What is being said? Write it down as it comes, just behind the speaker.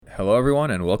Hello, everyone,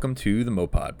 and welcome to the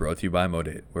Mopod, brought to you by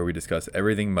Modate, where we discuss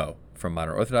everything Mo, from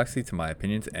modern orthodoxy to my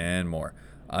opinions and more.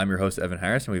 I'm your host, Evan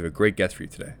Harris, and we have a great guest for you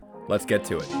today. Let's get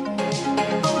to it.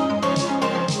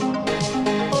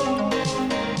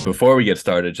 Before we get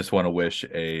started, just want to wish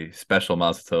a special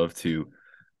mazel tov to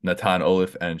Natan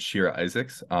Olaf and Shira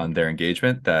Isaacs on their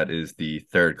engagement. That is the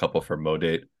third couple for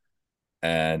Modate,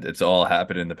 and it's all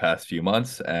happened in the past few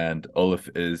months, and Olaf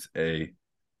is a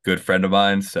good friend of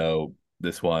mine, so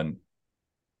this one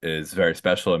is very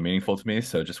special and meaningful to me.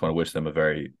 So just want to wish them a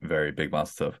very, very big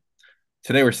mazel tov.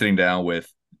 Today we're sitting down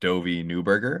with Dovie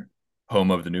Neuberger,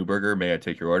 home of the Neuberger. May I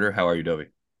take your order? How are you, Dovie?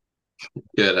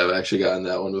 Good. I've actually gotten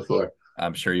that one before.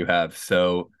 I'm sure you have.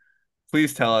 So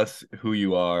please tell us who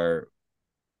you are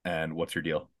and what's your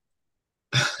deal.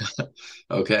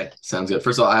 Okay, sounds good.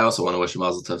 First of all, I also want to wish a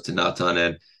mazel tov to Natan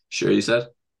and Sure, you said?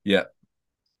 Yeah.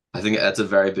 I think that's a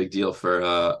very big deal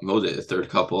for Mode. The third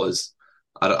couple is,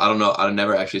 I don't know. I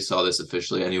never actually saw this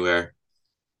officially anywhere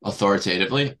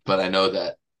authoritatively, but I know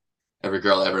that every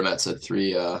girl I ever met said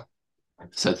three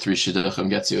shidduchim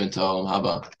gets you into Olam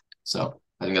Haba. So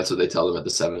I think that's what they tell them at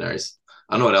the seminaries.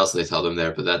 I don't know what else they tell them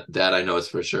there, but that I know is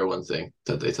for sure one thing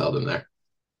that they tell them there.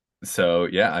 So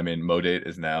yeah, I mean, Modate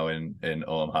is now in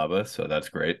Olam Haba, so that's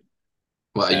great.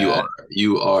 Well, And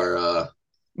you are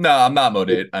no, I'm not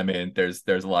Modate. I mean, there's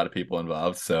a lot of people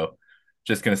involved. So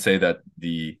just gonna say that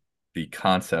the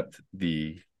concept,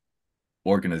 the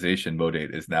organization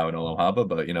Modate is now in Olam Haba,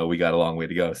 but we got a long way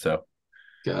to go. So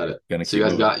got it. gonna So you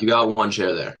keep guys moving. got one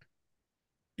chair there.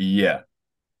 Yeah,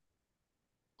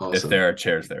 if Awesome. there are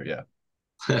chairs there, yeah.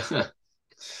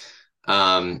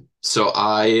 So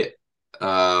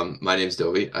my name's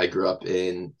Dovie. I grew up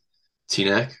in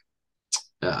Teaneck.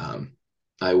 Um,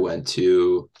 I went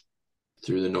to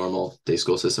through the normal day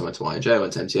school system. Went to YNJ. I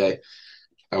went to MTA.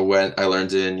 I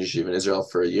learned in Yeshiva in Israel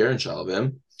for a year in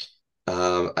Shalvim.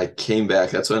 I came back.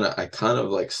 That's when I kind of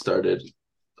like started.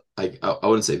 I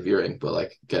wouldn't say veering, but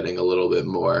like getting a little bit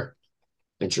more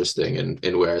interesting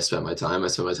in where I spent my time. I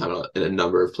spent my time in a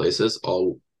number of places,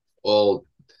 all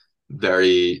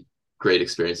very great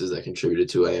experiences that contributed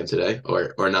to who I am today,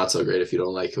 or not so great if you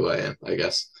don't like who I am. I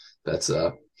guess that's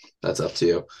that's up to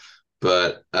you.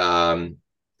 But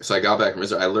so I got back from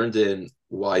Israel. I learned in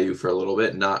YU for a little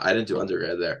bit. Not I didn't do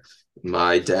undergrad there.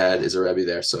 My dad is a Rebbe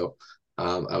there, so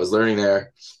I was learning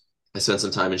there. I spent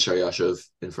some time in Shar Yashuv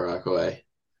in Far Rockaway.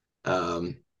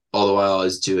 Um, all the while I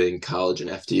was doing college in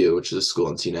FDU, which is a school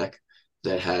in Teaneck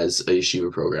that has a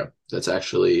yeshiva program. That's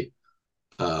actually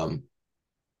um,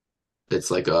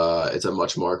 it's a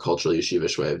much more culturally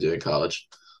yeshivish way of doing college.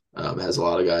 It has a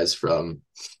lot of guys from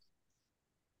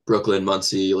Brooklyn,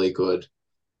 Muncie, Lakewood,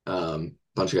 a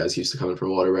bunch of guys used to come in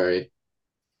from Waterbury,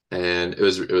 and it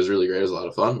was really great. It was a lot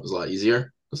of fun. It was a lot easier.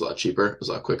 It was a lot cheaper. It was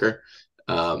a lot quicker.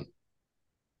 Um,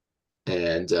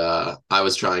 and I thought I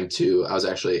was going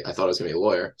to be a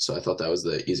lawyer, so I thought that was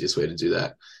the easiest way to do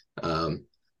that.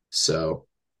 So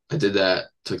I did that.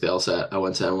 Took the LSAT. I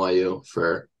went to NYU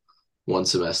for one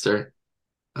semester.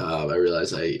 I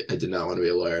realized I did not want to be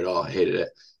a lawyer at all. I hated it.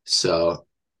 So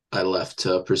I left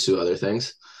to pursue other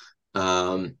things.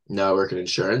 Now I work in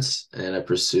insurance and I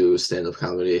pursue stand-up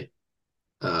comedy.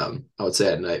 I would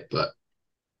say at night, but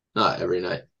not every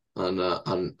night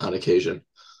on occasion.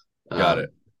 Got it.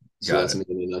 Um, so Got that's it.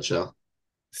 me in a nutshell.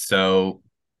 So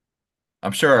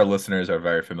I'm sure our listeners are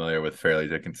very familiar with Fairleigh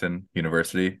Dickinson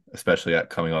University, especially at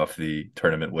coming off the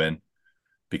tournament win,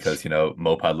 because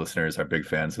Mopod listeners are big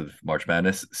fans of March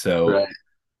Madness. So Right.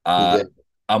 We uh did.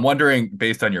 I'm wondering,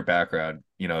 based on your background,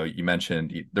 you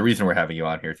mentioned the reason we're having you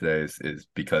on here today is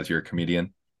because you're a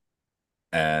comedian,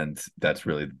 and that's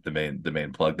really the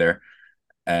main plug there.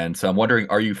 And so I'm wondering,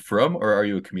 are you from or are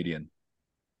you a comedian?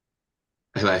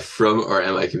 Am I from or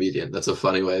am I a comedian? That's a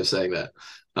funny way of saying that.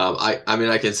 I mean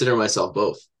I consider myself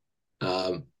both.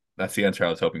 Um, That's the answer I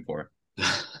was hoping for.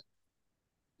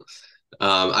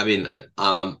 I mean,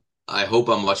 I hope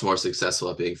I'm much more successful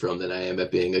at being from than I am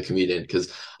at being a comedian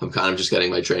because I'm kind of just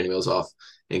getting my training wheels off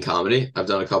in comedy. I've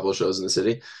done a couple of shows in the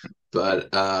city, but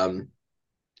I'm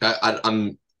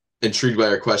intrigued by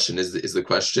your question. Is the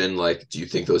question like, do you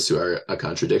think those two are a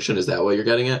contradiction? Is that what you're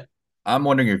getting at? I'm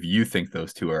wondering if you think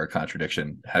those two are a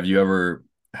contradiction. Have you ever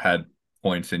had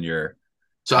points in your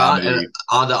So comedy?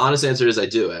 the honest answer is I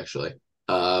do actually.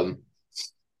 Um,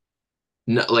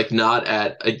 not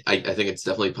at I think it's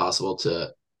definitely possible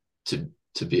to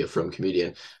be a from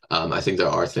comedian. I think there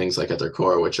are things like at their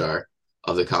core which are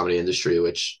of the comedy industry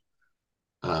which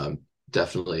um,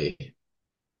 definitely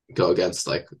go against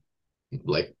like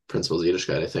principles of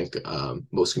Yiddishkeit. I think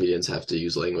most comedians have to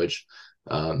use language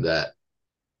that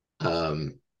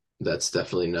um, that's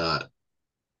definitely not.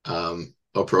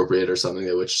 appropriate or something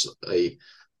that which a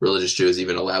religious Jew is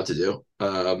even allowed to do.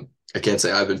 I can't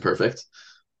say I've been perfect,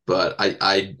 but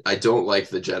I don't like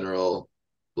the general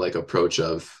like approach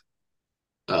of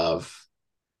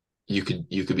you could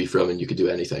be from and you could do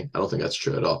anything. I don't think that's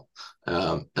true at all.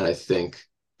 And I think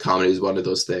comedy is one of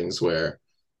those things where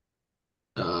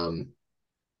um,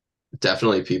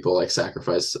 definitely people like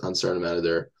sacrifice a certain amount of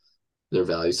their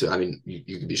values to. I mean,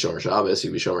 you could be Shomer Shabbos, you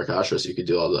could be Shomer Kashrus, you could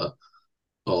do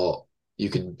all you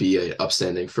could be an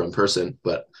upstanding from person,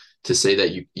 but to say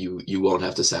that you won't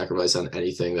have to sacrifice on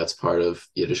anything that's part of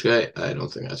Yiddishkeit, I don't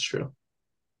think that's true.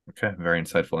 Okay, very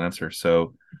insightful answer.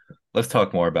 So let's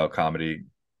talk more about comedy.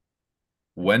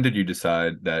 When did you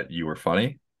decide that you were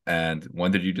funny? And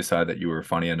when did you decide that you were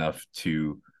funny enough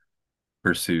to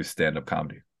pursue stand-up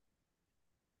comedy?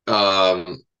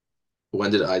 Um,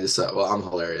 when did I decide? Well, I'm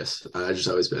hilarious. I just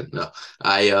always been. No,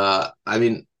 I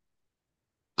mean,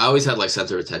 I always had like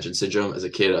center of attention syndrome as a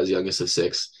kid. I was youngest of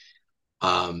six.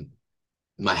 Um,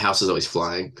 my house was always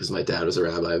flying because my dad was a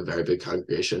rabbi of a very big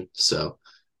congregation. So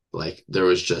like there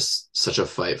was just such a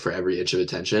fight for every inch of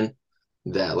attention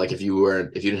that like if you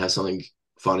didn't have something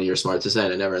funny or smart to say,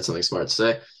 and I never had something smart to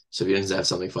say. So if you didn't have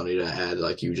something funny to add,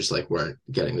 like you just like weren't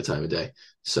getting the time of day.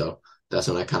 So that's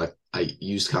when I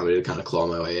used comedy to kind of claw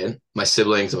my way in. My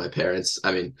siblings and my parents,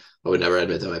 I mean, I would never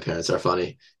admit that my parents are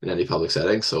funny in any public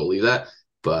setting, so we'll leave that.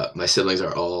 But my siblings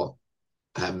are all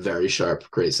have very sharp,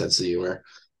 great sense of humor.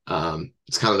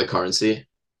 It's kind of the currency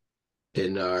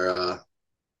in our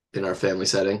family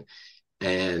setting.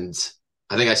 And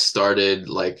I think I started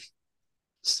like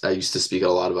I used to speak at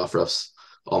a lot of Afros.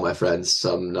 All my friends,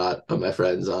 some not of my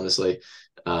friends, honestly.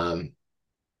 Um,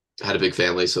 had a big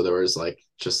family, so there was like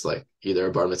just like either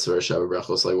a bar mitzvah or a Shabbat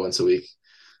brachos like once a week.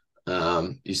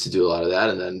 Used to do a lot of that,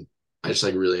 and then I just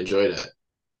like really enjoyed it.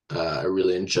 I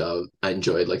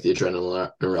enjoyed like the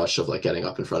adrenaline rush of like getting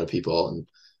up in front of people and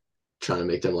trying to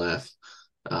make them laugh.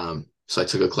 So I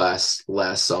took a class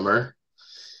last summer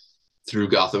through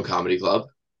Gotham Comedy Club.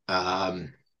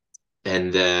 Um,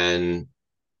 and then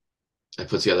I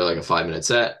put together like a 5 minute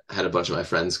set, had a bunch of my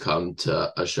friends come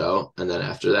to a show. And then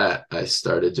after that, I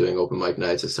started doing open mic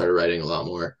nights. I started writing a lot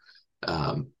more.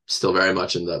 Still very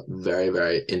much in the very,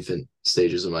 very infant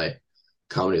stages of my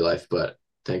comedy life, but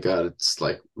thank God it's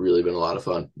like really been a lot of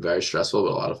fun. Very stressful,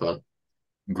 but a lot of fun.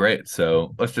 Great.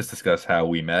 So let's just discuss how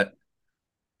we met.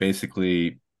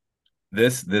 Basically,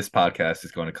 this podcast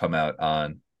is going to come out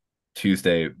on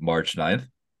Tuesday, March 9th,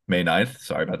 May 9th.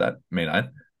 Sorry about that. May 9th.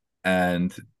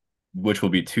 And which will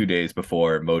be 2 days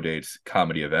before Modate's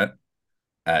comedy event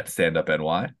at Stand Up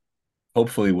NY.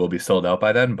 Hopefully we'll be sold out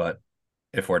by then, but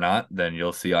if we're not, then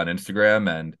you'll see on Instagram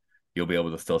and you'll be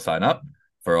able to still sign up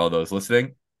for all those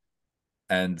listening.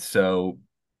 And so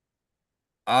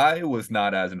I was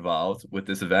not as involved with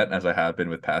this event as I have been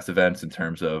with past events in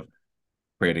terms of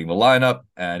creating the lineup.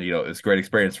 And, it's a great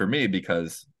experience for me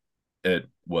because it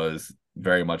was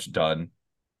very much done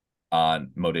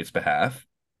on Modate's behalf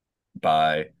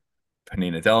by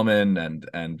Panina Delman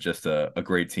and just a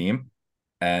great team.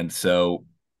 And so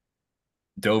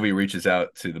Dovie reaches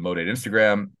out to the Modate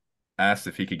Instagram, asks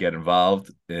if he could get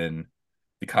involved in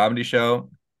the comedy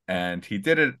show. And he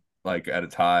did it like at a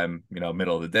time,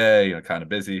 middle of the day, kind of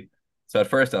busy. So at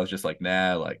first I was just like,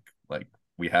 nah, like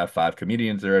we have 5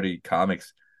 comedians already,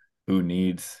 comics, who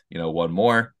needs, one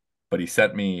more. But he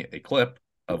sent me a clip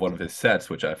of one of his sets,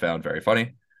 which I found very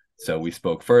funny. So we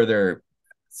spoke further,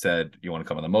 said, you want to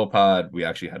come on the Mopod? We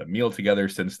actually had a meal together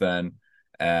since then.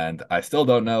 And I still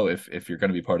don't know if you're going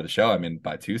to be part of the show. I mean,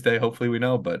 by Tuesday, hopefully we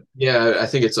know. But Yeah, I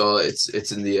think it's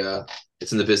in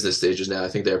the business stages now. I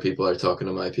think their people are talking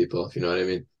to my people, if you know what I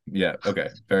mean. yeah, okay,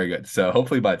 very good. So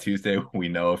hopefully by Tuesday we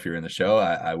know if you're in the show.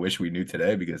 I wish we knew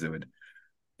today because it would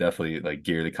definitely like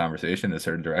gear the conversation in a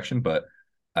certain direction. But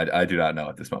I do not know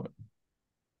at this moment.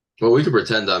 Well, we could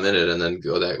pretend I'm in it and then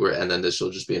go that way, and then this will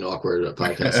just be an awkward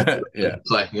podcast Yeah.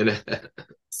 playing in it.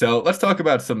 So let's talk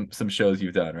about some shows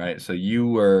you've done, right? So you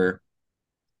were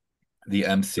the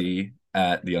MC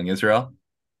at the Young Israel,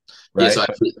 Yeah, right?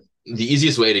 the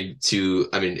easiest way to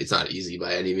I mean, it's not easy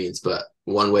by any means, but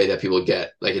one way that people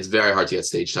get like it's very hard to get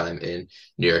stage time in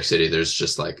New York City. There's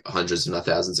just like hundreds, if not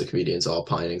thousands, of comedians all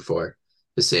pining for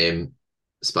the same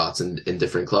spots in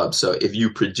different clubs. So if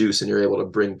you produce and you're able to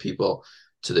bring people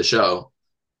to the show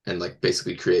and like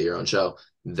basically create your own show,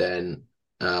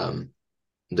 um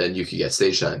then you could get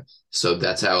stage time. So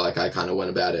that's how like I kind of went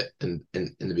about it in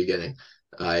the beginning.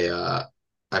 I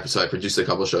I produced a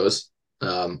couple shows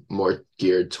more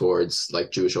geared towards like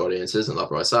Jewish audiences on the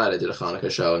Upper West Side. I did a Hanukkah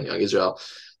show in Young Israel.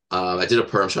 I did a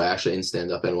Purim show actually in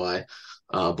Stand Up NY.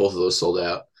 Both of those sold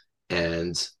out,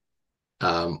 and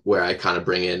where I kind of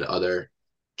bring in other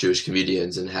Jewish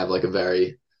comedians and have like a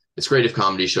very, it's great if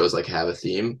comedy shows like have a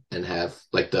theme and have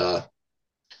like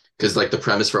because like the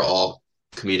premise for all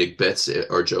comedic bits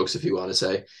or jokes, if you want to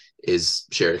say, is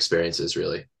shared experiences,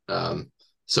 really.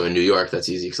 So in New York, that's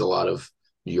easy because a lot of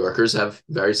New Yorkers have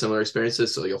very similar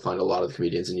experiences. So you'll find a lot of the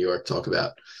comedians in New York talk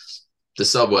about the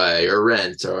subway or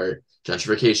rent or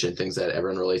gentrification, things that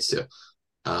everyone relates to.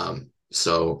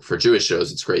 So for Jewish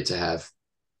shows, it's great to have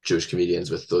Jewish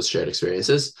comedians with those shared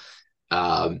experiences.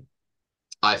 Um,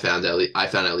 I found at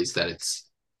least that it's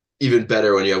even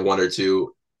better when you have one or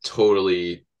two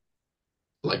totally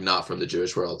like not from the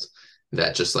Jewish world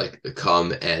that just like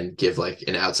come and give like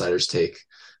an outsider's take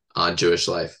on Jewish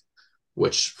life,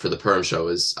 which for the Perm show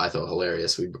is I thought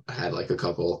hilarious. We had like a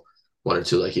couple, one or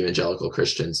two like evangelical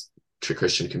Christian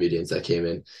comedians that came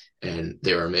in, and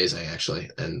they were amazing actually,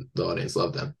 and the audience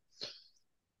loved them.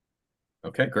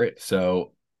 Okay, great.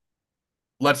 So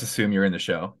let's assume you're in the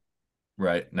show,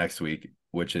 right, next week,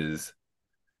 which is,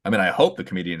 I mean, I hope the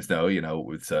comedians know,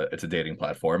 it's a dating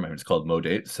platform. I mean, it's called Mo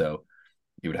Date, so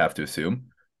you would have to assume.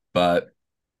 But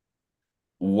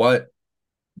what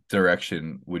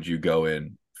direction would you go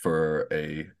in for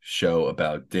a show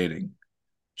about dating?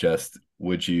 Just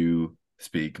would you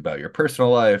speak about your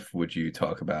personal life? Would you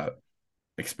talk about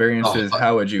Oh, experiences? yeah,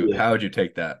 How would you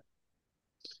take that?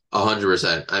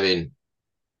 100%. I mean,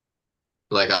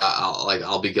 like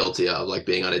I'll be guilty of like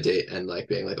being on a date and like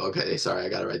being like, okay, sorry, I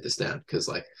gotta write this down because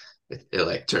like it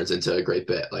like turns into a great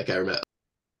bit. Like I remember,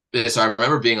 so I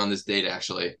remember being on this date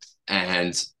actually,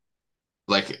 and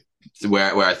like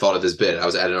where I thought of this bit, I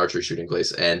was at an archery shooting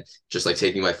place and just like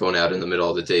taking my phone out in the middle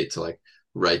of the date to like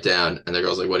write down, and the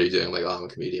girl's like, "What are you doing?" I'm like, "Oh, I'm a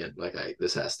comedian. Like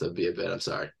this has to be a bit. I'm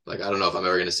sorry. Like I don't know if I'm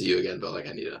ever gonna see you again, but like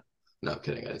I need a." No, I'm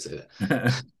kidding. I didn't say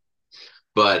that.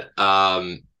 But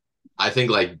I think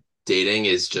like dating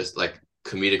is just like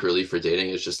comedic relief for dating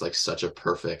is just like such a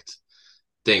perfect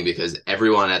thing because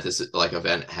everyone at this like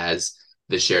event has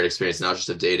this shared experience, not just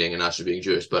of dating and not just being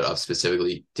Jewish, but of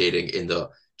specifically dating in the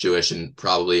Jewish and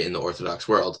probably in the Orthodox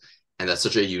world. And that's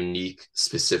such a unique,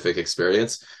 specific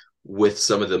experience with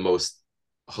some of the most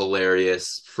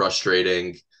hilarious,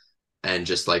 frustrating, and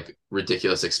just like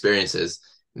ridiculous experiences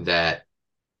that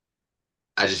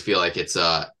I just feel like it's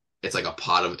like a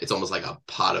pot of it's almost like a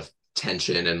pot of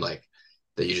tension and like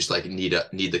that you just like need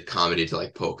the comedy to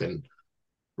like poke and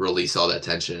release all that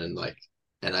tension and like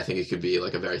and I think it could be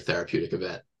like a very therapeutic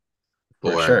event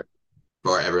For for sure.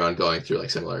 for everyone going through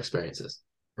like similar experiences.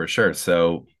 For sure.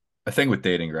 So I think with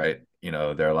dating, right,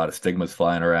 there are a lot of stigmas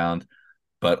flying around,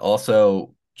 but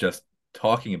also just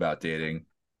talking about dating,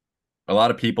 a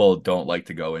lot of people don't like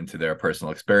to go into their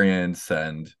personal experience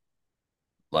and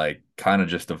like kind of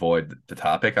just avoid the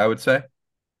topic, I would say,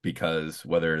 because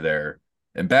whether they're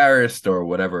embarrassed or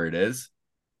whatever it is,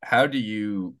 how do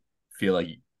you feel like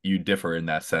you differ in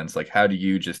that sense? Like, how do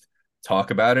you just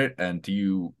talk about it? And do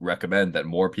you recommend that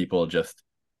more people just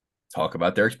talk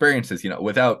about their experiences,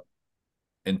 without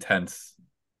intense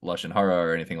lashon hara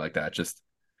or anything like that? Just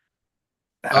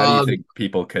how do you Um, think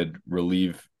people could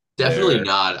relieve Definitely their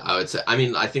not, I would say. I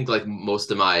mean, I think like most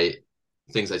of my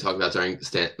things I talk about during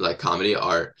like comedy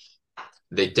are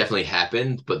they definitely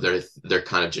happened, but they're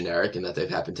kind of generic in that they've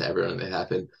happened to everyone and they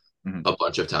happen Mhm. a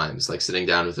bunch of times, like sitting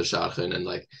down with a shadchan and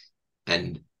like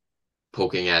and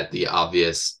poking at the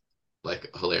obvious like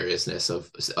hilariousness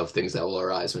of things that will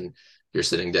arise when you're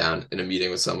sitting down in a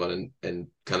meeting with someone and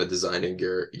kind of designing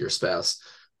your spouse.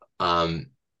 Um,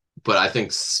 but I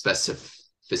think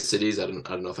specificities,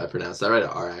 I don't know if I pronounced that right,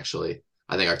 are actually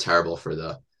I think are terrible for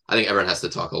the I think everyone has to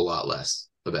talk a lot less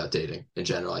about dating in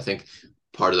general. I think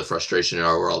part of the frustration in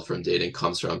our world from dating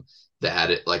comes from the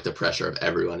added like the pressure of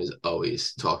everyone is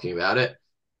always talking about it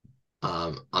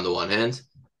on the one hand.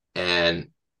 And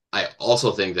I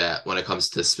also think that when it comes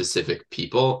to specific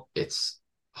people, it's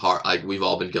hard. Like we've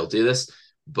all been guilty of this,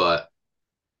 but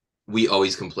we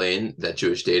always complain that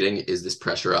Jewish dating is this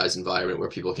pressurized environment where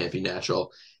people can't be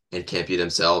natural and can't be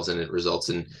themselves, and it results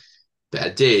in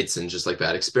bad dates and just like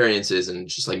bad experiences and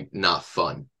just like not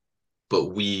fun. But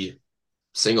we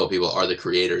single people are the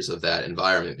creators of that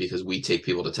environment because we take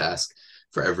people to task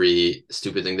for every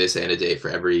stupid thing they say in a date, for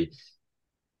every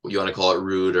you want to call it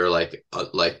rude or like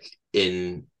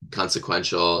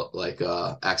inconsequential like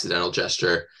accidental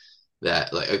gesture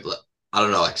that like I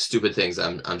don't know like stupid things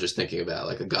I'm just thinking about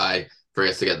like a guy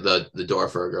forgets to get the door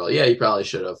for a girl, yeah, he probably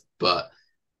should have, but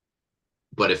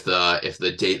if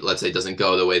the date let's say doesn't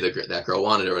go the way that girl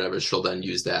wanted or whatever, she'll then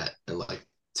use that and like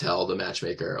tell the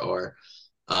matchmaker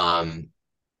um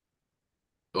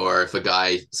or if a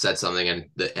guy said something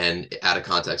and out of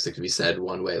context it could be said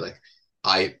one way like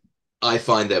I I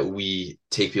find that we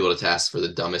take people to task for the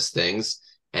dumbest things,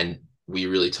 and we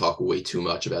really talk way too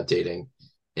much about dating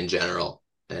in general,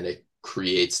 and it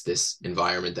creates this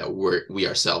environment that we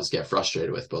ourselves get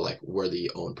frustrated with, but like we're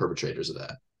the own perpetrators of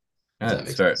that. If Yeah, that it's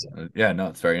makes very, sense. yeah, no,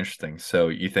 it's very interesting. So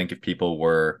you think if people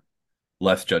were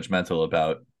less judgmental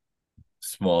about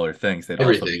smaller things, they'd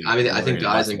also Everything. be I mean, I think worried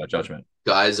less about judgment.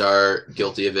 guys are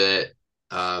guilty of it.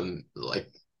 Like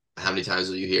how many times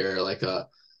will you hear like a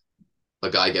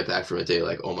guy get back from a date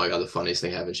like, oh my god, the funniest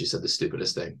thing happened. She said the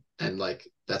stupidest thing, and like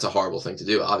that's a horrible thing to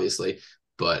do, obviously,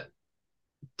 but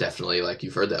definitely like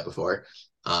you've heard that before.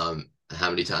 How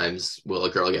many times will a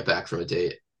girl get back from a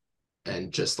date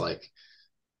and just like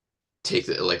take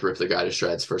the like rip the guy to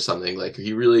shreds for something like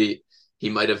he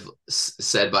might have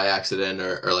said by accident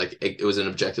or like it was an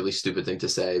objectively stupid thing to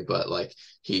say, but like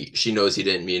she knows he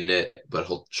didn't mean it, but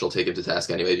she'll take him to task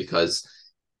anyway because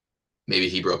maybe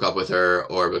he broke up with her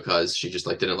or because she just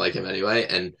like didn't like him anyway.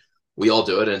 And we all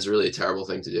do it, and it's really a terrible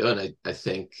thing to do. And I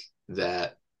think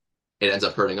that it ends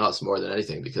up hurting us more than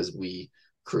anything because we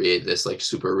create this like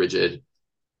super rigid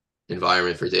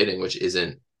environment for dating, which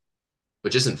isn't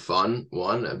fun,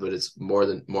 one, but it's more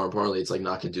importantly, it's like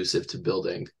not conducive to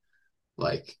building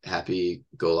like happy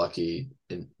go lucky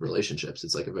in relationships.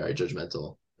 It's like a very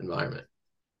judgmental environment.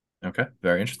 Okay,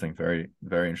 very interesting. Very,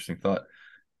 very interesting thought.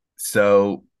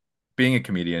 So being a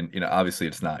comedian, obviously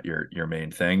it's not your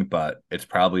main thing, but it's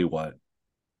probably what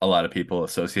a lot of people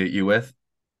associate you with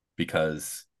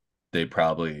because they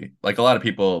probably like a lot of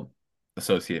people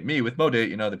associate me with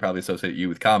Modate, they probably associate you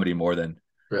with comedy more than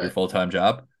your Right. full-time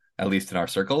job, at least in our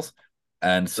circles.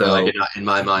 And Or like so in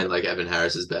my mind, like Evan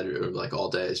Harris's bedroom, like all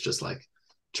day is just like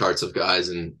charts of guys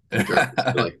and girls,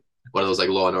 like one of those like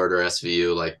Law and Order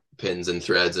SVU like pins and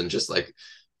threads and just like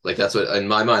that's what in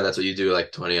my mind that's what you do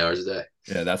like 20 hours a day.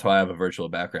 yeah, that's why I have a virtual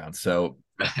background.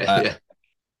 Uh, Yeah.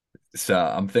 so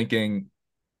I'm thinking,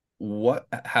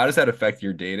 how does that affect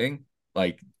your dating?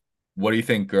 Like, what do you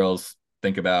think girls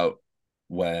think about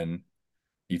when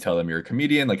you tell them you're a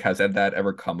comedian? Like, has that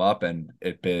ever come up and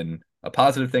it been a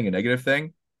positive thing, a negative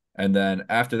thing? And then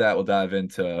after that, we'll dive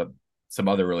into some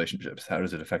other relationships. How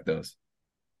does it affect those?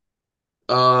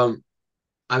 Um,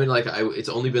 I mean, like it's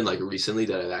only been like recently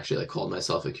that I've actually like called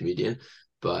myself a comedian,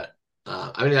 but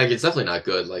I mean, like it's definitely not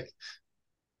good. Like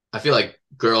I feel like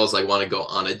girls like want to go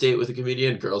on a date with a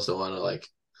comedian. Girls don't want to like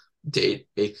date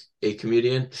a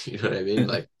comedian. You know what I mean?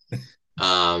 Like,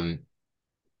 um,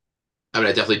 I mean,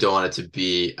 I definitely don't want it to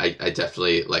be. I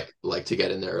definitely like to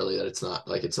get in there early. That it's not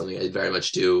like it's something I very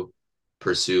much do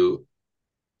pursue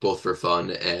both for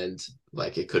fun and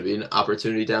like it could be an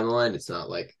opportunity down the line. It's not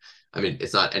like, I mean,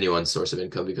 it's not anyone's source of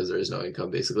income because there is no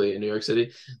income basically in New York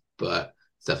City, but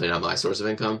it's definitely not my source of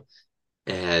income.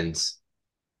 And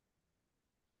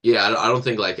yeah, I don't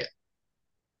think like,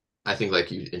 I think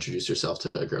like you introduce yourself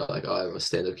to a girl like, oh, I'm a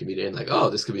stand-up comedian, like, oh,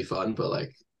 this could be fun, but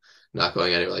like not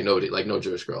going anywhere. Like nobody, like no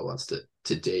Jewish girl wants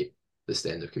to date the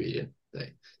stand-up comedian.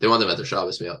 They want them at their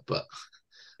Shabbos meal, but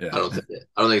Yeah. I don't think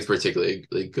it's particularly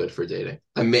good for dating.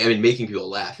 I mean, making people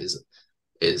laugh is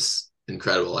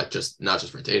incredible. Like just not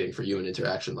just for dating, for human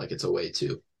interaction. Like it's a way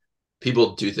to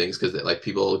people do things because like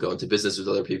people go into business with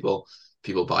other people.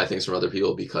 People buy things from other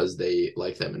people because they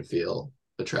like them and feel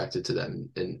attracted to them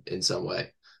in some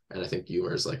way. And I think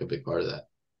humor is like a big part of that.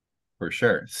 For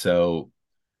sure. So,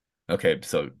 okay,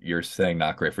 so you're saying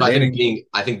not great for But dating.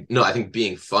 I think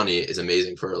being funny is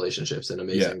amazing for relationships and Yeah.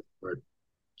 amazing for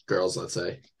girls, let's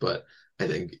say. But I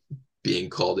think being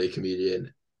called a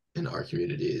comedian in our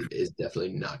community is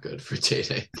definitely not good for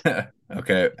dating.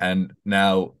 Okay. And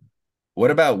now,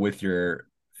 what about with your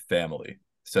family?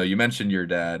 So you mentioned your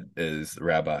dad is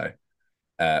rabbi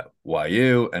at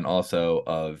YU and also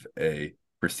of a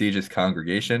prestigious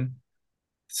congregation.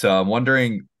 So I'm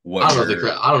wondering what your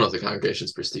I don't know if the congregation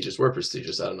is prestigious. We're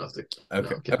prestigious. I don't know if the no,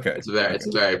 okay, I'm kidding. okay, It's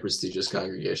okay, a very prestigious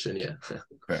congregation. Yeah, okay,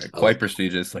 I love quite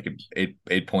prestigious, like an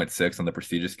 8.6 on the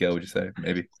prestigious scale, would you say?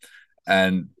 Maybe.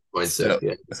 And 0.6. so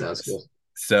Yeah, it sounds good.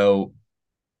 so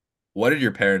what did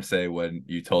your parents say when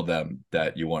you told them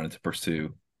that you wanted to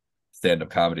pursue stand-up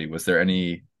comedy? Was there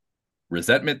any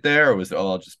resentment there, or was it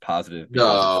all just positive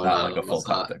because it's No, not no, like a no. It's full-time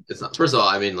not. thing? It's not. First of all,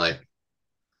 I mean, like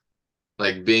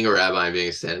being a rabbi and being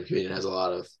a stand-up comedian has a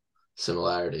lot of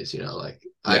similarities. You know, like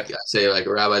I Yeah. say, like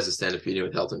a rabbi is a stand-up comedian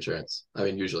with health insurance. I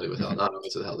mean, usually with health, not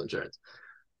always with health insurance.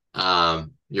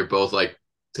 You're both like,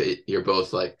 you're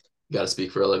both like, you got to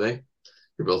speak for a living.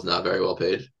 You're both not very well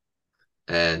paid,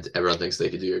 and everyone thinks they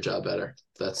could do your job better.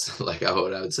 That's like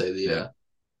what I would say. Yeah.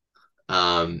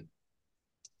 Um,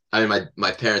 I mean,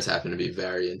 my parents happen to be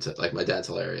very into like my dad's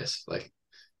hilarious. Like,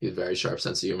 he has a very sharp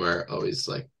sense of humor, always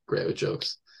like great with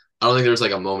jokes. I don't think there was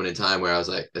like a moment in time where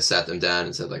I sat them down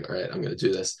and said like, all right, I'm going to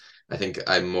do this. I think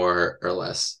I more or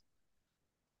less,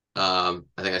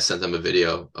 I think I sent them a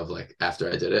video of like after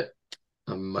I did it.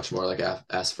 I'm much more like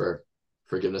ask for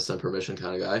forgiveness than permission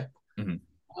kind of guy. Mhm.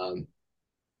 Um,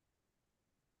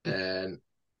 and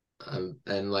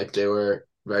and like they were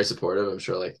very supportive. I'm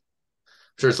sure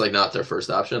it's like not their first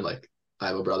option. Like I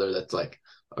have a brother that's like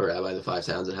a rabbi of the five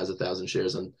towns and has 1,000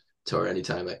 shares on Torah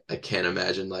anytime. I can't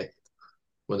imagine like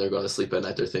when they're going to sleep at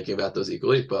night, they're thinking about those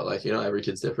equally. But like, you know, every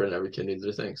kid's different. Every kid needs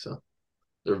their thing. So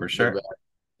For they're sure.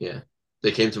 yeah.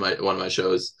 They came to my one of my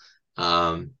shows.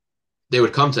 Um, they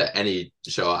would come to any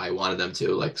show I wanted them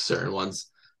to. Like certain ones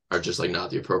are just like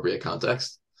not the appropriate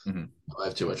context. Mhm. I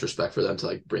have too much respect for them to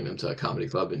like bring them to a comedy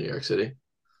club in New York City.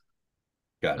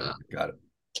 Got it. Uh, Got it.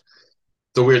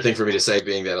 it's a weird thing for me to say,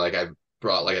 being that like I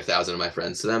brought like 1,000 of my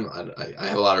friends to them. I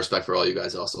have a lot of respect for all you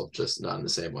guys, also, just not in the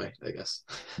same way, I guess.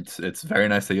 It's very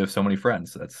nice that you have so many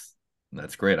friends.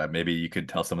 That's great. Maybe you could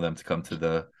tell some of them to come to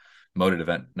the Moted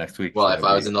event next week. Well, So that if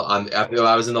I was we in the if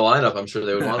I was in the lineup, I'm sure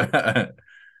they would want to.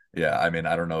 Yeah, I mean,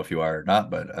 I don't know if you are or not,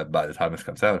 but by the time this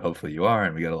comes out, hopefully you are,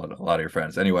 and we get a lot of your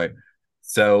friends. Anyway,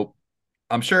 so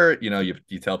I'm sure you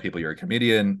tell people you're a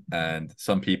comedian, and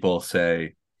some people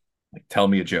say, like, "Tell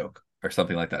me a joke" or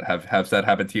something like that. Have that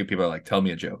happened to you? People are like, "Tell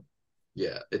me a joke."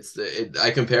 Yeah,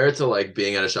 I compare it to like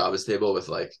being at a Shabbos table with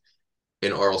like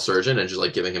an oral surgeon and just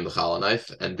like giving him the challah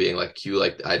knife and being like, "Q,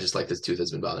 like I just like this tooth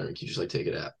has been bothering me. Can you just like take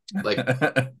it out?" Like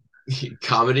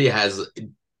comedy has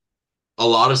a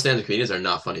lot of stand-up comedians are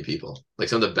not funny people. Like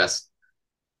some of the best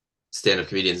stand-up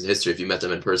comedians in history, if you met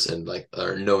them in person, like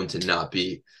are known to not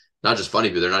be not just funny,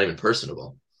 but they're not even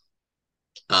personable.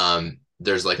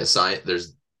 There's like a science.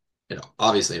 There's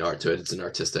obviously an art to it. It's an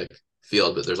artistic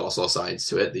field, but there's also a science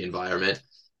to it, the environment,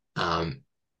 um,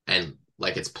 and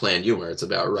like it's planned humor. It's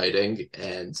about writing,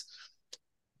 and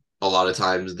a lot of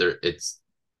times there it's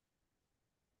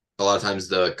a lot of times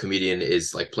the comedian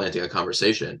is like planting a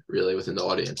conversation really within the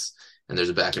audience, and there's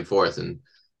a back and forth, and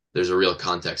there's a real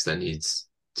context that needs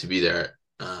to be there.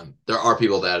 There are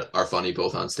people that are funny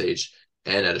both on stage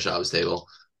and at a Shabbos table,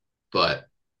 but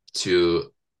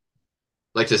to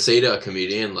to say to a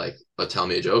comedian like, "Oh, tell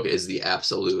me a joke" is the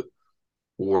absolute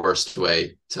worst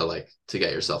way to to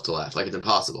get yourself to laugh. Like it's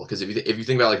impossible because if you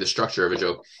think about like the structure of a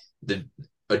joke, the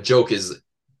a joke is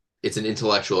it's an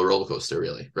intellectual roller coaster,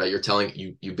 really, right? You're telling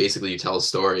you basically you tell a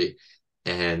story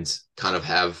and kind of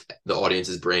have the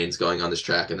audience's brains going on this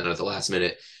track, and then at the last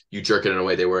minute you jerk it in a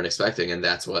way they weren't expecting, and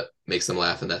that's what makes them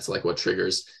laugh, and that's like what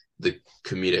triggers the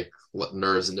comedic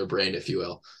nerves in their brain, if you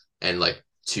will. And like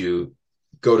to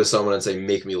go to someone and say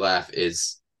make me laugh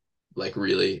is like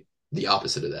really the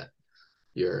opposite of that.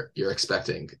 You're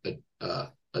expecting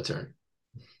a turn.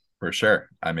 For sure.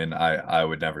 I mean, I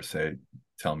would never say,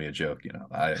 "Tell me a joke."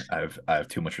 I have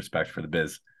too much respect for the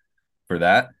biz for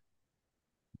that.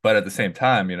 But at the same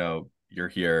time, you're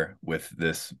here with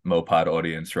this Mopod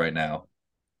audience right now,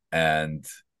 and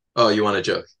Oh, you want a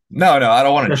joke? no, I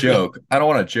don't want to joke. I don't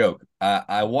want to joke.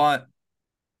 I want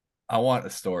a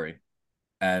story.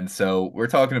 And so we're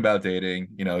talking about dating.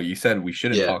 You said we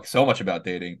shouldn't Yeah. talk so much about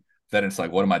dating. Then it's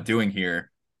like, what am I doing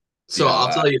here? You So know, I'll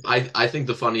uh, tell you, I think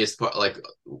the funniest part, like,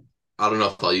 I don't know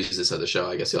if I'll use this at the show.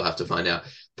 I guess you'll have to find out.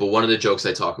 But one of the jokes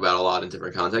I talk about a lot in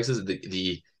different contexts is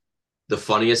the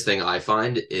funniest thing I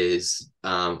find is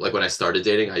like when I started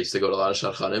dating, I used to go to a lot of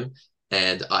shadchanim,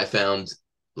 and I found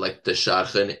like the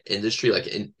shadchan industry,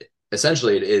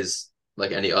 essentially it is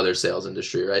like any other sales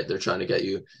industry, right? They're trying to get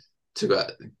you to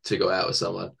go out with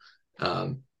someone,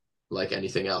 um, like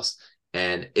anything else,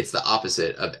 and it's the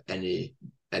opposite of any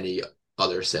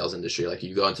other sales industry. Like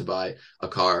you go in to buy a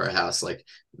car or a house, like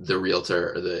the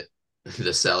realtor or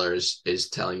the seller is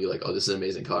telling you like, oh, this is an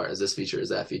amazing car, is this feature, is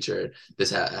that feature,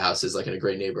 this house is like in a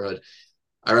great neighborhood.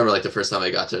 I remember like the first time I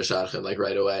got to a shadchan, like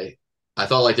right away I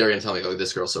thought like they were gonna tell me, oh,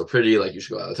 this girl's so pretty, like you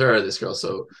should go out with her, this girl's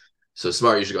so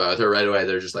smart, you should go out with her. Right away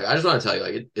they're just like, I just want to tell you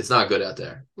like it's not good out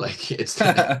there, like it's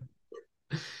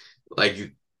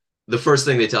like the first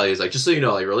thing they tell you is like, just so you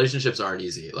know, like relationships aren't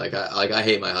easy. I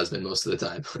hate my husband most of the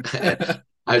time. And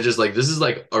I was just like, this is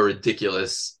like a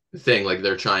ridiculous thing. Like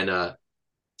they're trying to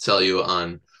sell you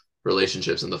on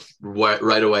relationships, and the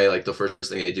right away, like the first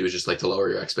thing they do is just like to lower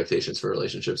your expectations for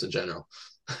relationships in general.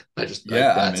 I just like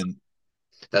yeah, I mean,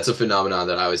 that's a phenomenon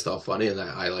that I always thought funny, and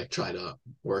that I like try to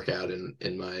work out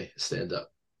in my stand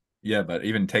up. yeah, but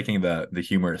even taking the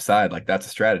humor aside, like that's a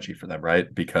strategy for them,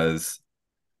 right? Because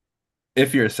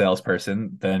if you're a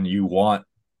salesperson, then you want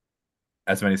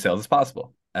as many sales as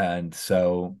possible. And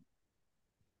so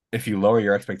if you lower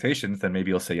your expectations, then maybe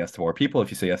you'll say yes to more people. If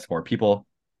you say yes to more people,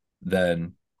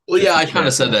 then Well, just yeah, the I kind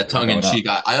of chance said that of tongue in going cheek.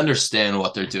 up. I understand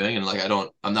what they're doing, and like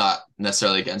I'm not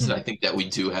necessarily against it. I Hmm. think that we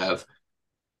do have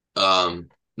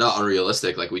not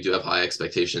unrealistic, like we do have high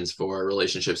expectations for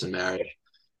relationships and marriage,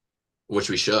 which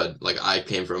we should. Like I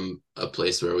came from a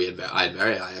place where I had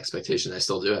very high expectations. I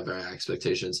still do have very high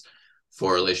expectations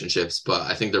for relationships, but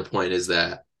I think their point is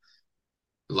that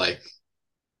like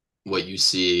what you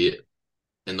see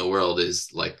in the world is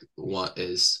like what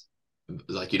is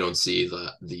like you don't see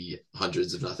the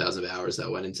hundreds if not thousands of hours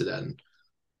that went into that,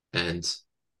 and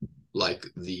like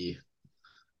the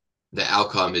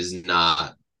outcome is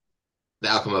not the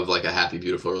outcome of like a happy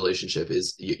beautiful relationship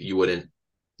is you wouldn't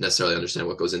necessarily understand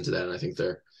what goes into that. And I think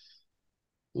they're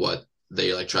what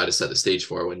they like try to set the stage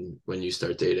for when you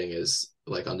start dating is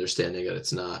like understanding that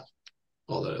it's not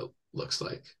all that it looks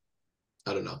like.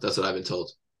 I don't know, that's what I've been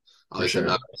told. For Obviously I'm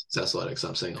sure. not successful at it because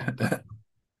I'm single, but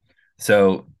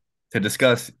So to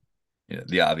discuss,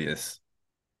 the obvious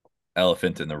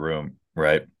elephant in the room,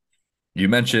 right? You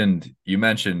mentioned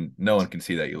no one can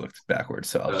see that you looked backwards,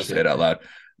 so I'll just say okay. it out loud.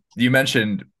 You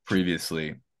mentioned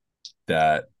previously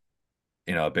that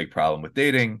a big problem with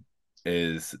dating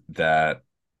is that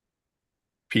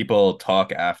people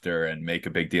talk after and make a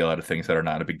big deal out of things that are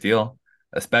not a big deal,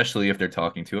 especially if they're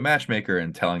talking to a matchmaker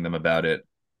and telling them about it.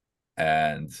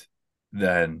 And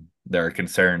then there are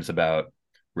concerns about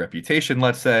reputation,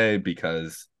 let's say,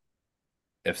 because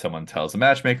if someone tells a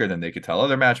matchmaker, then they could tell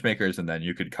other matchmakers, and then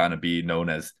you could kind of be known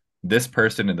as this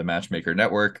person in the matchmaker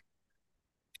network,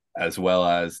 as well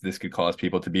as this could cause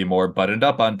people to be more buttoned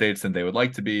up on dates than they would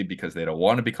like to be because they don't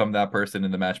want to become that person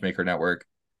in the matchmaker network.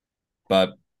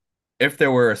 But if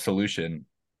there were a solution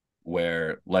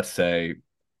where, let's say,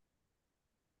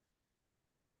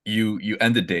 you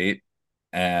end a date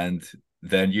and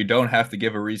then you don't have to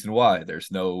give a reason why. There's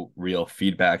no real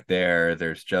feedback there.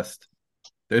 There's just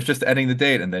ending the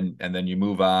date, and then you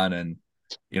move on, and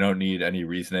you don't need any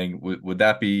reasoning. Would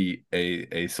that be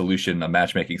a solution, a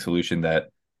matchmaking solution that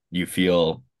you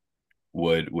feel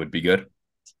would be good?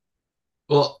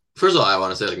 Well, first of all, I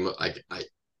want to say like I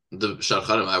the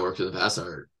shadchanim I worked with in the past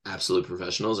are absolute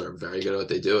professionals, are very good at what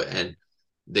they do, and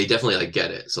they definitely like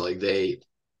get it. So like they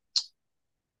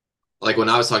like when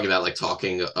I was talking about like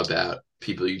talking about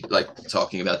people you like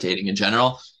talking about dating in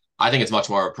general, I think it's much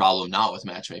more a problem not with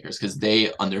matchmakers because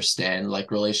they understand like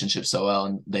relationships so well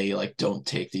and they like don't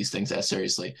take these things as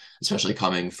seriously, especially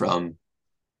coming from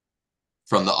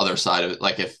the other side of it.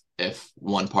 Like if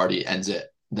one party ends it,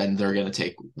 then they're gonna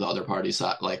take the other party's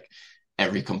side, like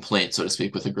every complaint, so to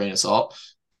speak, with a grain of salt.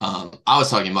 I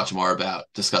was talking much more about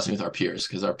discussing with our peers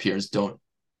because our peers don't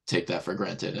take that for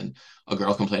granted. And a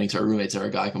girl complaining to her roommates or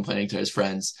a guy complaining to his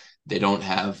friends, they don't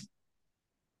have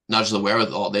not just the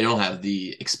wherewithal, they don't have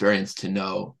the experience to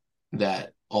know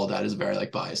that all that is very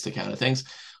like biased account of things.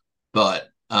 But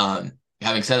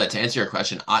having said that, to answer your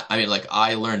question, I mean, like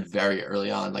I learned very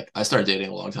early on, like I started dating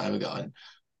a long time ago, and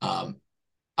um,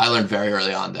 I learned very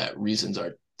early on that reasons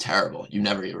are terrible. You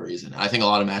never give a reason. And I think a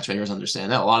lot of matchmakers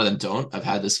understand that. A lot of them don't. I've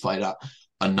had this fight out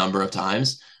a number of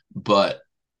times, but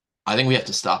I think we have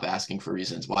to stop asking for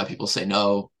reasons why people say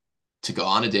no to go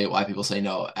on a date, why people say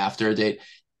no after a date.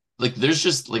 Like there's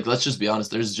just like let's just be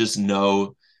honest, there's just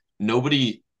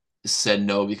nobody said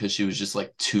no because she was just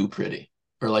like too pretty.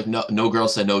 Or like no girl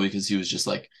said no because he was just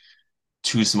like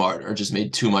too smart or just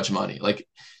made too much money. Like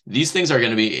these things are going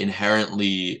to be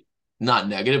inherently not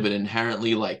negative, but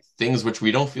inherently like things which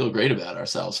we don't feel great about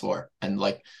ourselves for. And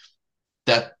like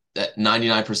that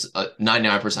 99%,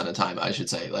 99% of the time, I should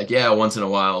say, like, yeah, once in a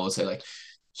while, we'll say like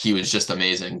he was just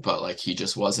amazing, but like he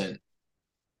just wasn't,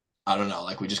 I don't know,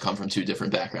 like we just come from two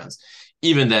different backgrounds.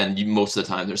 Even then, most of the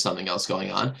time, there's something else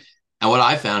going on. And what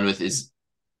I found with is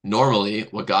normally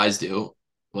what guys do,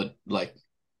 what like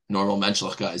normal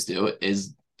menschlich guys do,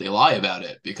 is they lie about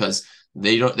it because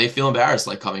they feel embarrassed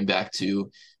like coming back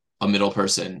to a middle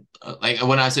person. Like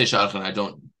when I say shadchan, I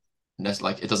don't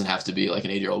like it doesn't have to be like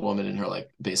an 8-year-old woman in her like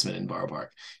basement in Borough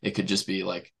Park. It could just be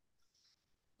like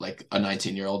a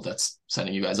 19-year-old that's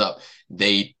setting you guys up.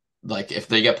 They like if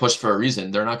they get pushed for a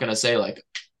reason, they're not gonna say like,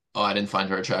 oh, I didn't find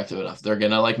her attractive enough. They're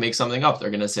gonna like make something up.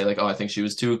 They're gonna say like, oh, I think she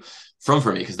was too from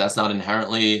for me because that's not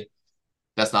inherently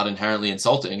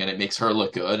insulting and it makes her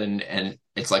look good and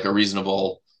it's like a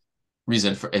reasonable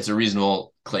reason for it's a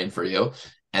reasonable claim for you.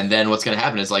 And then what's going to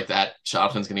happen is like that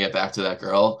Shopkin's going to get back to that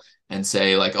girl and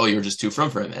say like, oh, you're just too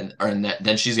from him.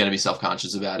 Then she's going to be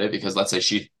self-conscious about it because let's say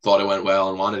she thought it went well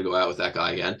and wanted to go out with that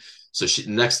guy again. So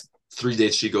next 3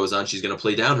 dates she goes on, she's going to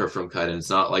play down her from kite and it's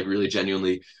not like really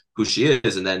genuinely who she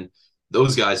is. And then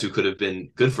those guys who could have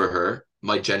been good for her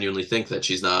might genuinely think that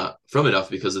she's not from enough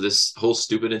because of this whole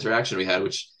stupid interaction we had,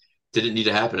 which didn't need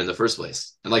to happen in the first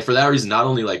place. And like for that reason, not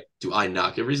only like do I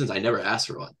not give reasons, I never ask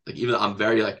for one. Like even I'm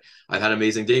very like I've had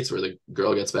amazing dates where the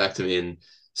girl gets back to me and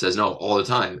says no all the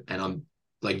time, and I'm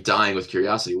like dying with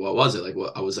curiosity. What was it? Like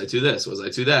what was I too this? Was I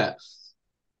too that?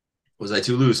 Was I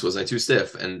too loose? Was I too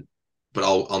stiff? And but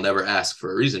I'll never ask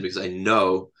for a reason because I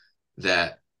know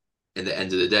that in the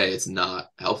end of the day, it's not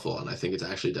helpful, and I think it's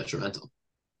actually detrimental.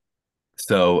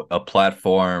 So a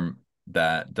platform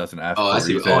that doesn't ask Oh, I for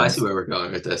see. Oh, I see reasons, where we're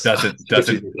going with this. doesn't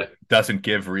doesn't doesn't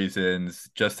give reasons,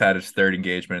 just had its third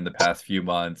engagement in the past few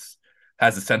months,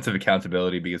 has a sense of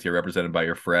accountability because you're represented by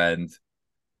your friend,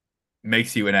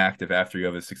 makes you inactive after you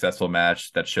have a successful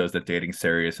match that shows that dating's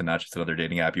serious and not just another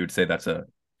dating app. You would say that's a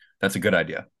good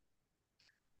idea.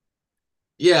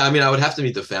 Yeah, I mean, I would have to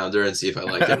meet the founder and see if I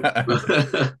like him.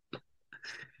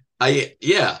 I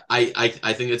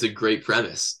think it's a great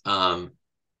premise.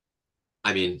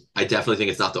 I mean, I definitely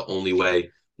think it's not the only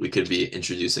way we could be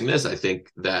introducing this. I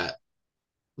think that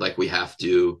like we have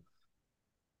to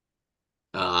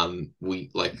we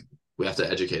like we have to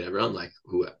educate everyone, like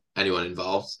who anyone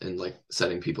involved in like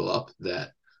setting people up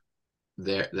that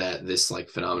this like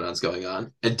phenomenon's going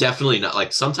on. And definitely not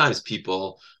like sometimes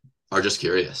people are just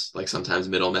curious. Like sometimes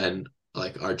middlemen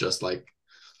like are just like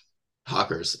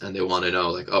hawkers and they want to know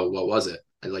like, oh, what was it?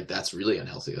 And like that's really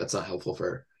unhealthy. That's not helpful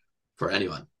for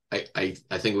anyone. I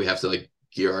think we have to like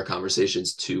gear our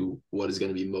conversations to what is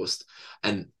going to be most.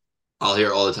 And I'll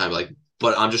hear all the time like,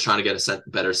 but I'm just trying to get a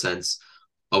better sense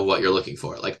of what you're looking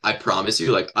for. Like I promise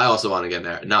you, like I also want to get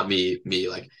married. Not me,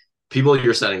 like people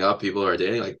you're setting up, people who are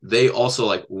dating, like they also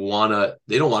like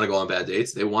they don't want to go on bad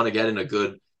dates. They want to get in a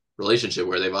good relationship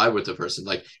where they vibe with the person.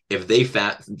 Like if they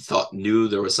knew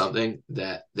there was something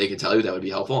that they can tell you that would be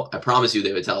helpful, I promise you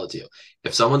they would tell it to you.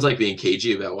 If someone's like being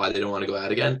cagey about why they don't want to go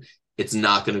out again, it's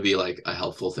not going to be like a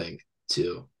helpful thing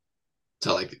to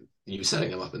like you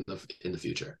setting them up in the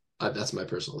future. That's my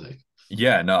personal take.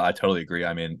 Yeah, no, I totally agree.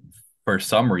 I mean, for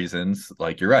some reasons,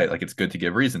 like you're right, like it's good to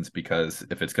give reasons because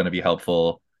if it's going to be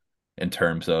helpful in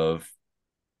terms of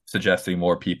suggesting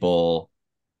more people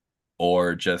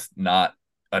or just not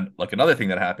like another thing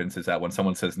that happens is that when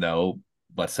someone says no,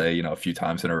 let's say, a few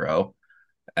times in a row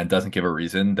and doesn't give a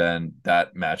reason, then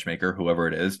that matchmaker, whoever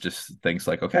it is, just thinks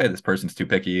like, okay, this person's too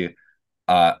picky.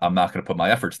 I'm not going to put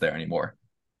my efforts there anymore.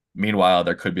 Meanwhile,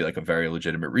 there could be like a very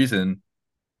legitimate reason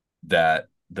that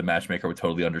the matchmaker would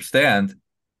totally understand,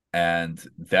 and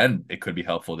then it could be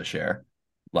helpful to share,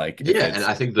 like if Yeah, and it's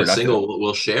I think the productive. single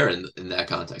will share in that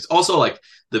context. Also, like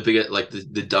the biggest, like the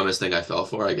dumbest thing I fell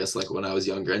for, I guess, like when I was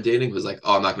younger and dating was like,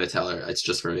 oh, I'm not going to tell her. It's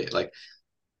just for me. Like,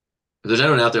 if there's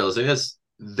anyone out there listening to this,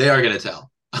 they are going to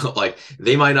tell. Like,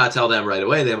 they might not tell them right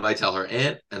away. They might tell her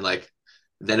aunt, and like,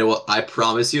 then it will. I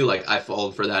promise you, like, I've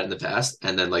fallen for that in the past,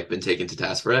 and then like been taken to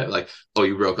task for it. Like, oh,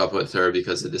 you broke up with her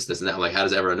because of this, and that. I'm like, how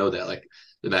does everyone know that? Like,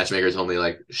 the matchmaker told me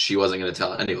like she wasn't going to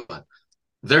tell anyone.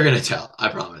 They're going to tell. I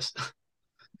promise.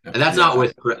 And Yeah. that's not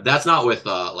with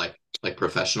like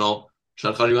professional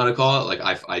shadchan you want to call it.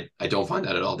 Like I don't find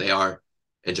that at all. They are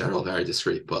in general very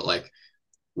discreet, but like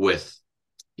with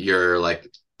your like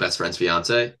best friend's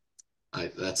fiance,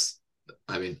 I that's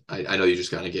I mean I know you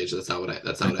just got engaged. That's not what I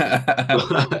meant.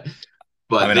 I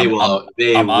But mean,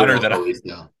 they I'm honored will that always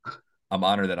know. I'm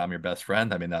honored that I'm your best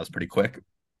friend. I mean, that was pretty quick.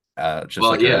 Just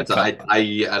Well, like yeah, a it's cut.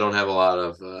 I don't have a lot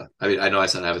of I mean I know I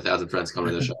said I have 1,000 friends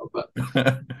coming to the show, but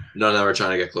none of them are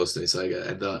trying to get close to me, so I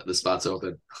get the spot's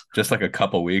open. Just like a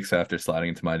couple weeks after sliding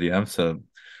into my DM. So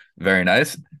very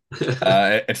nice.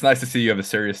 It's nice to see you have a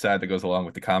serious side that goes along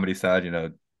with the comedy side.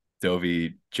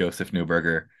 Dovie, Joseph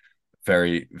Neuberger,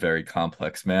 very, very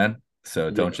complex man. So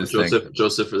Yeah, don't just think,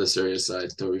 Joseph for the serious side,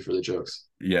 Dovie for the jokes.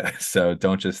 yeah. So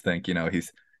don't just think,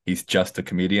 he's just a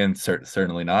comedian.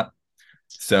 Certainly not.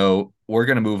 So we're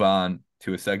gonna move on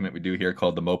to a segment we do here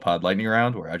called the Mopod Lightning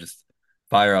Round, where I just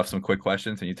fire off some quick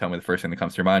questions and you tell me the first thing that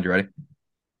comes to your mind. You ready?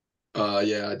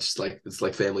 Yeah, just like it's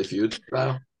like Family Feud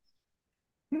style.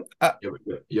 Uh,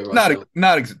 You ever watch Family?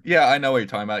 yeah, I know what you're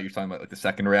talking about. You're talking about like the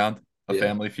second round of Yeah,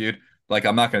 Family Feud. Like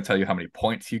I'm not going to tell you how many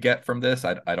points you get from this.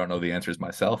 I don't know the answers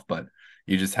myself, but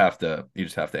you just have to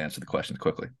answer the questions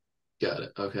quickly. got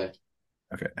it. Okay.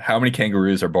 Okay. How many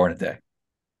kangaroos are born a day?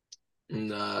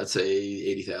 I'd say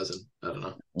 80,000. I don't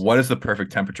know. What is the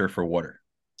perfect temperature for water?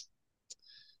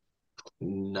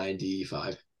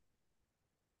 95.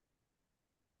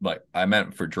 Like I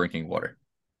meant for drinking water.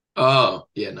 Oh,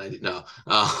 yeah, 90. No.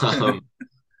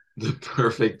 The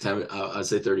perfect time, I'd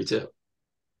say 32.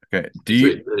 Okay. Do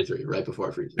you 33, right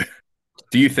before freezing.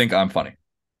 do you think I'm funny?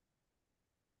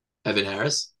 Evan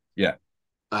Harris? Yeah.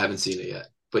 I haven't seen it yet,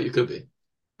 but you could be.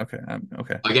 Okay.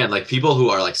 Okay. Again, like people who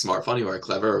are like smart funny or are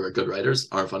clever or are good writers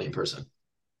aren't funny in person.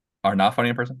 Are not funny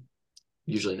in person?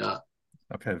 Usually not.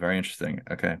 Okay, very interesting.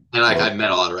 Okay. And like Well, I've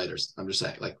met a lot of writers. I'm just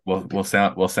saying, like we'll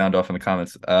sound off in the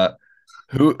comments.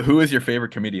 Who is your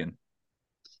favorite comedian?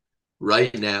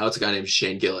 right now, it's a guy named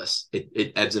Shane Gillis.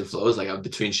 It ebbs and flows. Like I'm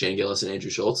between Shane Gillis and Andrew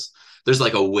Schultz. There's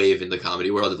like a wave in the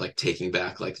comedy world of like taking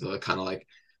back like the kind of like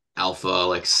alpha,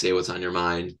 like say what's on your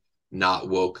mind, not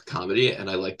woke comedy. And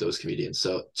I like those comedians.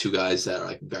 So two guys that are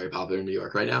like very popular in New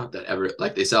York right now that ever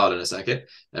like they sell it in a second.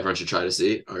 Everyone should try to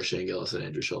see are Shane Gillis and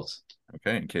Andrew Schultz.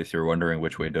 Okay, in case you're wondering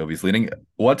which way Dovie's leaning,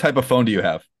 what type of phone do you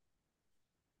have?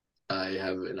 I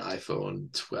have an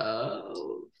iPhone 12,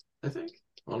 I think.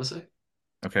 I want to say.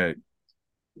 Okay.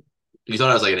 You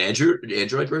thought I was like an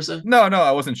Android person? No, no,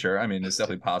 I wasn't sure. I mean, it's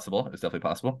definitely possible. It's definitely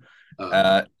possible. Okay.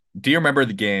 Uh, do you remember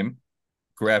the game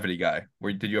Gravity Guy?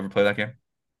 Where did you ever play that game?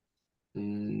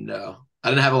 No, I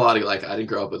didn't have a lot of like. I didn't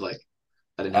grow up with like.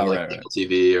 I didn't have Oh, like right, right. cable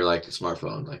TV or like a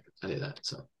smartphone, like any of that.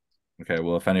 So Okay,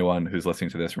 well, if anyone who's listening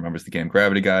to this remembers the game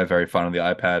Gravity Guy, very fun on the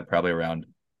iPad, probably around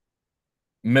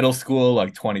middle school,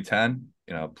 like 2010,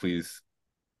 please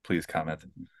comment.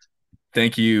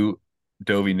 Thank you,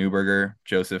 Dovie Neuberger,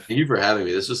 Joseph, thank you for having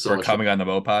me. This was so for much fun. coming on the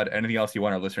Mopod. Anything else you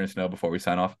want our listeners to know before we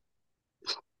sign off?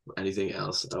 Anything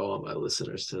else? I want my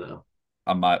listeners to know.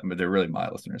 They're really my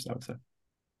listeners, I would say.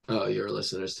 Oh, your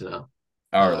listeners to know.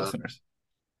 Our Uh, listeners.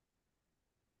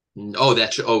 oh,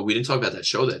 that show. Oh, we didn't talk about that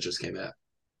show that just came out.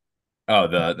 Oh,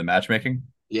 the matchmaking.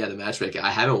 Yeah, the matchmaking.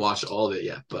 I haven't watched all of it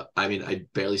yet, but I mean, I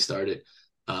barely started.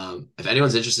 If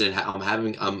anyone's interested in,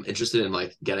 I'm interested in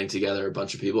like getting together a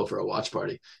bunch of people for a watch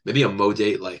party. Maybe a Mo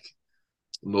date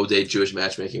Jewish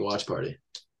matchmaking watch party.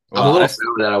 I'm Well, a little I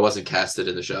proud that I wasn't casted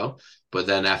in the show, but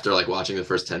then after like watching the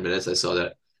first 10 minutes, I saw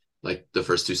that like the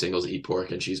first two singles eat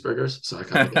pork and cheeseburgers, so I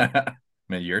kind of get. I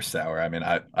mean, you're sour. I mean,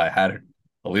 I had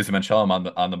Elisa Menchellum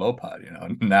on the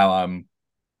Moped. Now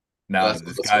now That's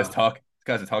these that's guys fine. talk. These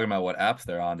guys are talking about what apps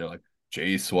they're on. They're like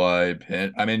J Swipe.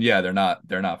 I mean, yeah, they're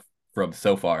not from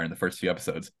so far in the first few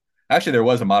episodes. Actually, there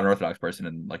was a modern Orthodox person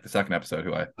in like the second episode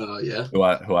Yeah. who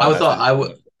I I thought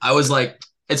messaged. I was like,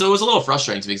 it was a little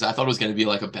frustrating to me because I thought it was going to be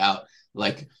like about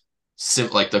like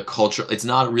like the culture. It's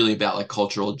not really about like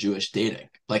cultural Jewish dating.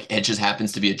 Like it just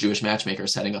happens to be a Jewish matchmaker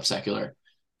setting up secular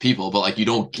people, but like you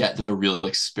don't get the real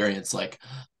experience like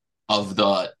of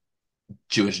the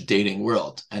Jewish dating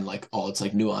world and like all its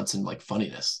like nuance and like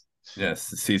funniness. Yes,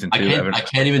 season two, I Evan.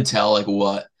 can't even tell like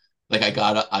what like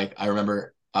I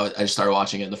remember I just started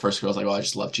watching it and the first girl's like, oh, I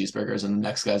just love cheeseburgers, and the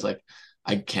next guy's like,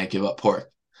 I can't give up pork.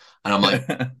 And I'm like,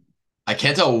 I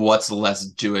can't tell what's less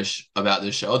Jewish about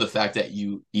this show, the fact that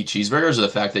you eat cheeseburgers or the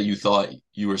fact that you thought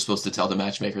you were supposed to tell the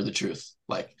matchmaker the truth.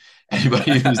 Like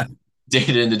anybody who's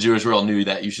dated in the Jewish world knew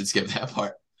that you should skip that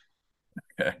part.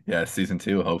 Okay, yeah, season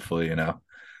two. Hopefully,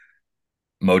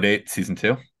 Mo date season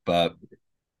two. But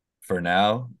for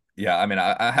now, yeah, I mean,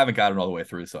 I haven't gotten all the way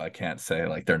through, so I can't say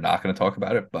like they're not going to talk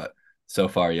about it. But so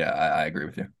far, yeah, I agree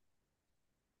with you. Uh,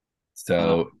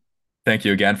 So thank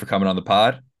you again for coming on the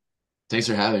pod. Thanks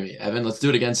for having me, Evan. Let's do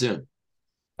it again soon.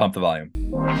 Pump the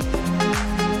volume.